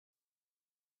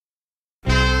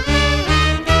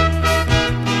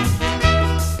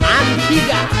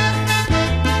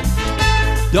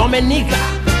Dominica,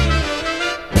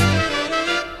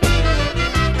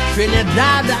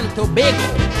 Trinidad and Tobago,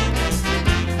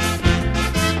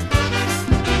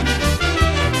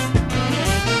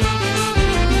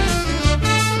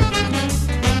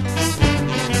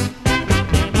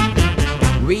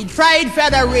 we tried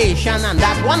federation and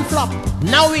that one flop.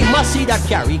 Now we must see that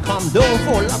Caricom don't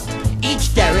fall up.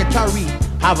 Each territory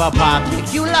have a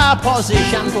particular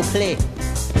position to play.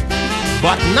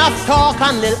 But enough talk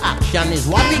and little action is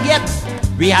what we get.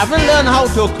 We haven't learned how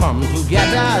to come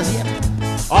together as yet.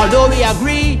 Although we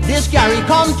agree this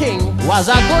Caricom thing was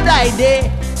a good idea.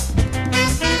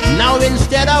 Now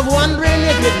instead of wondering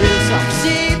if it will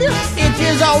succeed, it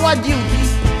is our duty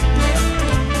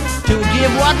to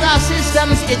give what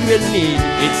assistance it will need.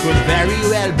 It could very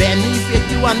well benefit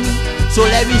you and me. So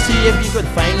let me see if we could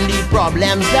find the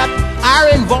problems that are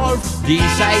involved.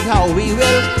 Decide how we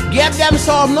will get them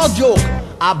solved, no joke.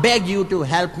 I beg you to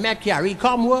help make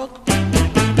Caricom work.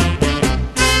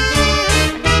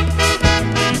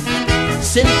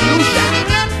 St. Lucia,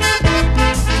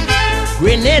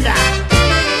 Grenada,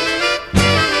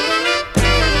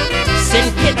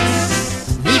 St.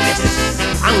 Kitts,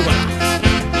 Nevis, Angola.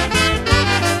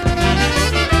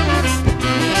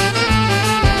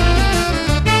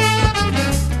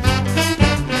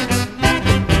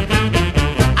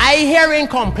 Hearing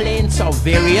complaints of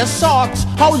various sorts,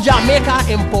 how Jamaica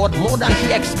import more than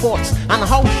she exports, and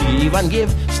how she even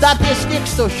give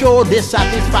statistics to show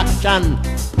dissatisfaction.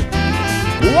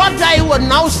 What I would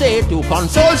now say to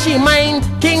console she mind,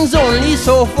 things only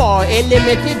so for a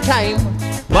limited time,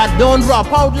 but don't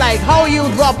drop out like how you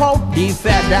drop out the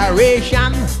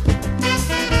federation.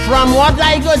 From what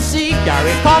I could see,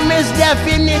 Caricom is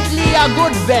definitely a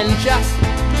good venture.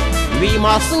 We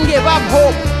mustn't give up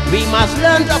hope. We must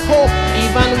learn to cope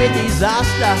even with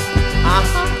disaster.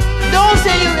 Don't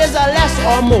say you is a less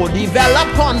or more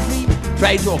developed country.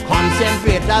 Try to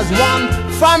concentrate as one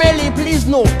family. Please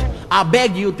note, I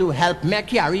beg you to help make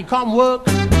Caricom work.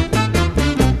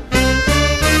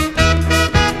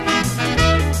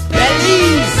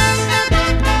 Belize,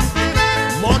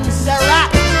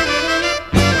 Montserrat,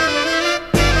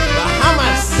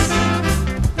 Bahamas,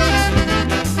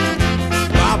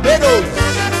 Barbados,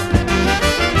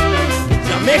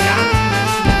 Jamaica.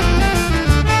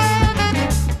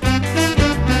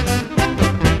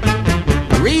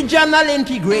 Regional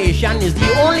integration is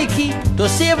the only key to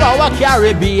save our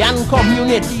Caribbean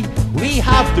community. We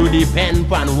have to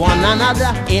depend on one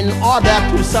another in order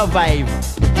to survive.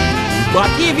 But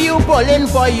if you pull in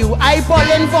for you, I pull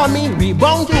in for me, we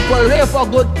bound to pull away for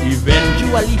good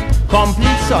eventually.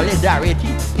 Complete solidarity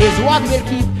is what will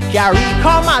keep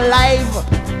Caricom alive.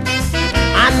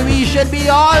 And we should be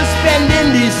all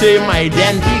spending the same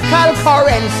identical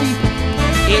currency.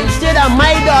 Instead of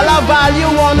my dollar value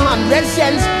 100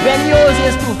 cents when yours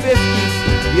is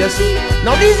 250. You see,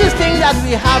 now these is things that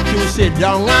we have to sit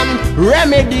down and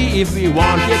remedy if we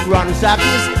want it run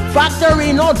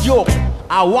satisfactory, no joke.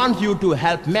 I want you to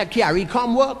help make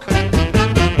Caricom work.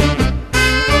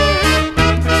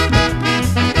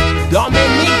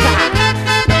 Dominica,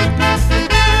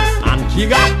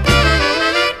 Antigua,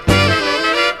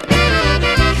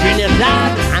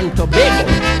 Trinidad and Tobago.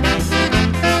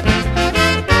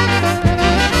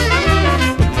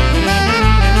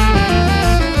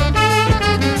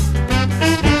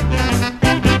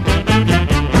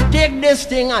 Take this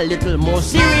thing a little more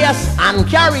serious, and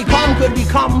Caricom could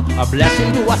become a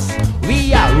blessing to us.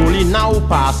 We are really now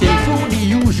passing through the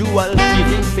usual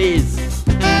teething phase.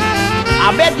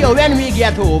 I bet you when we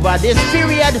get over this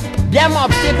period, them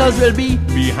obstacles will be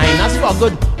behind us for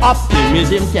good.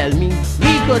 Optimism tell me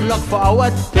we could look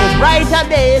forward to brighter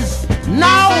days.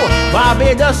 Now,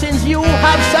 Barbados, since you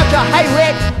have such a high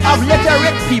rate of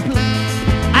literate people,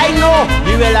 I know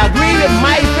you will agree with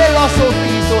my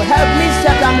philosophy, so help me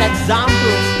set an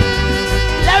example.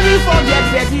 Let me forget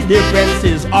petty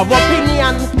differences of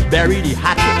opinion, bury the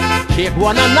hatchet, shake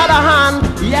one another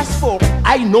hand. Yes, folks,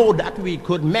 I know that we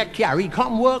could make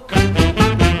Caricom work.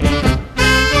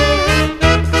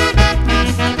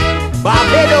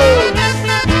 Barbados,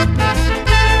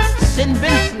 St.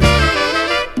 Vincent,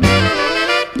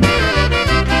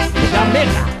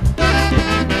 Jamaica,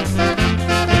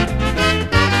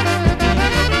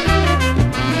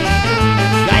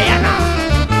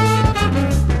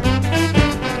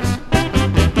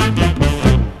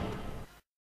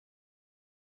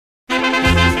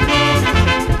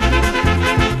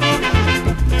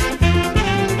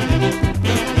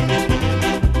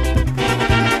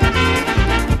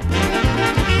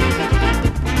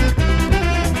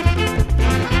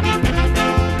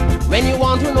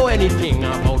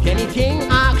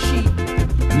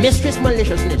 mistress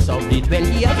maliciousness of the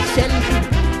 20th century.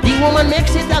 The woman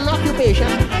makes it an occupation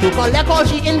to collect all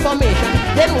she information,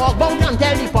 then walk out and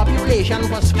tell the population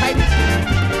for spite.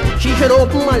 She should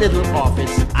open a little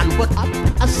office and put up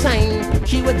a sign.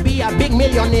 She would be a big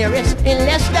millionairess in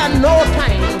less than no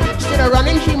time. Instead of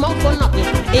running she mouth for nothing,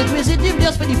 inquisitive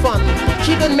just for the fun.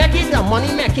 She could make it a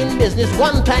money-making business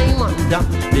one time and done.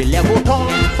 The level tall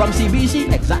from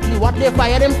CBC, exactly what they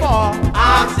fired him for.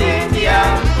 Ask Cynthia.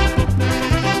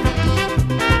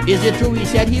 Is it true he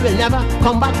said he will never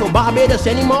come back to Barbados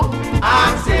anymore?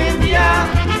 Ask Cynthia.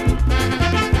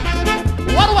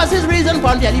 What was his reason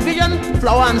for television?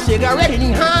 Flower and cigarette in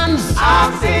his hands.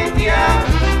 Ask Cynthia.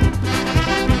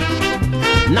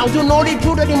 Now to know the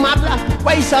truth of the matter,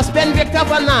 why suspend Victor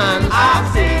Fernand?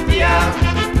 Ask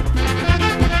Cynthia.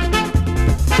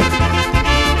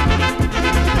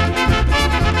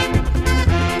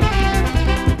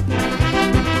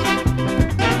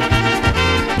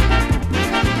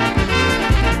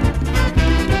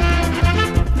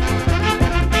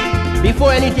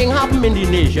 Before anything happened in the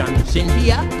nation,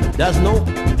 Cynthia does know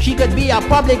she could be a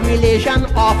public relation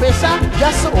officer,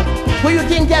 just so. Who you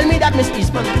think tell me that Miss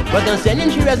Eastman was gonna send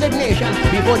in she resignation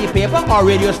before the paper or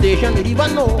radio station would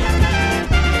even know?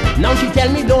 Now she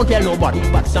tell me don't tell nobody,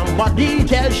 but somebody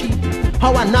tell she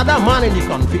how another man in the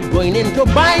country going into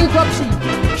bankruptcy.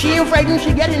 She ain't frightened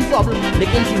she get in trouble,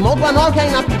 licking she mouth on all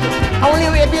kind of people. Only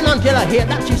waiting until I hear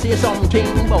that she say something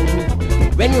about me.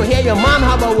 When you hear your man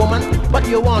have a woman, but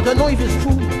you want to know if it's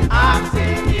true. Ask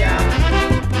Cynthia.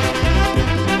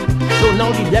 So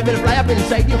now the devil fly up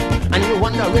inside you, and you're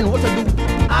wondering what to do.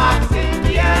 Ask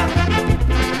Cynthia.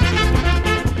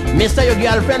 Mister, your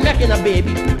girlfriend making a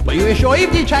baby, but you ain't sure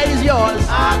if the child is yours.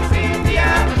 Ask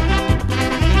Cynthia.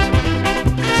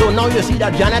 So now you see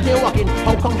that Janet ain't walking.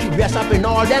 How come she dress up in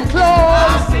all them clothes?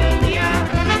 Ask Cynthia.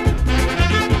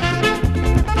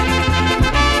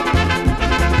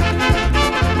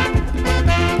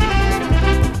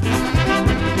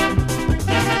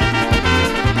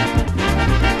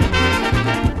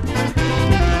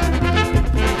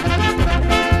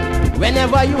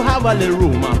 Whenever you have a little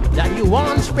rumor that you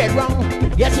want spread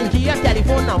round, get into your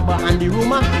telephone number and the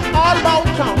rumor all about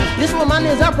town. This woman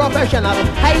is a professional,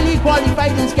 highly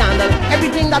qualified in scandal.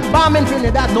 Everything that bomb in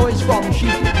Trinidad know is from she.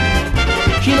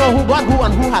 She know who got who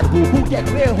and who had who take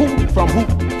where, who from who.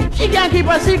 She can't keep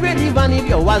a secret even if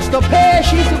you was to pay,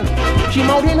 she do. She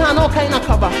mouth in her no kind of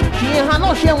cover. She ain't her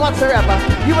no shame whatsoever.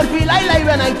 You will feel I lie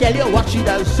when I tell you what she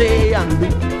does say and do.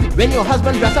 When your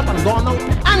husband dress up and gone out,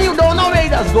 and you don't know where he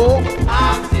does go.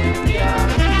 Ask Cynthia.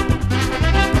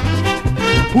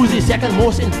 Who's the second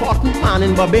most important man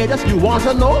in Barbados? You want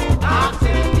to know? Ask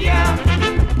Cynthia.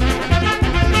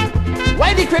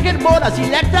 Why the cricket board as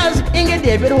electors Ingrid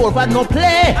David Holford no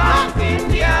play? Ask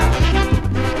Cynthia.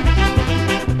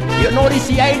 You know the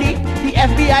CID, the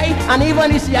FBI, and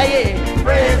even the CIA.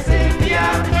 Praise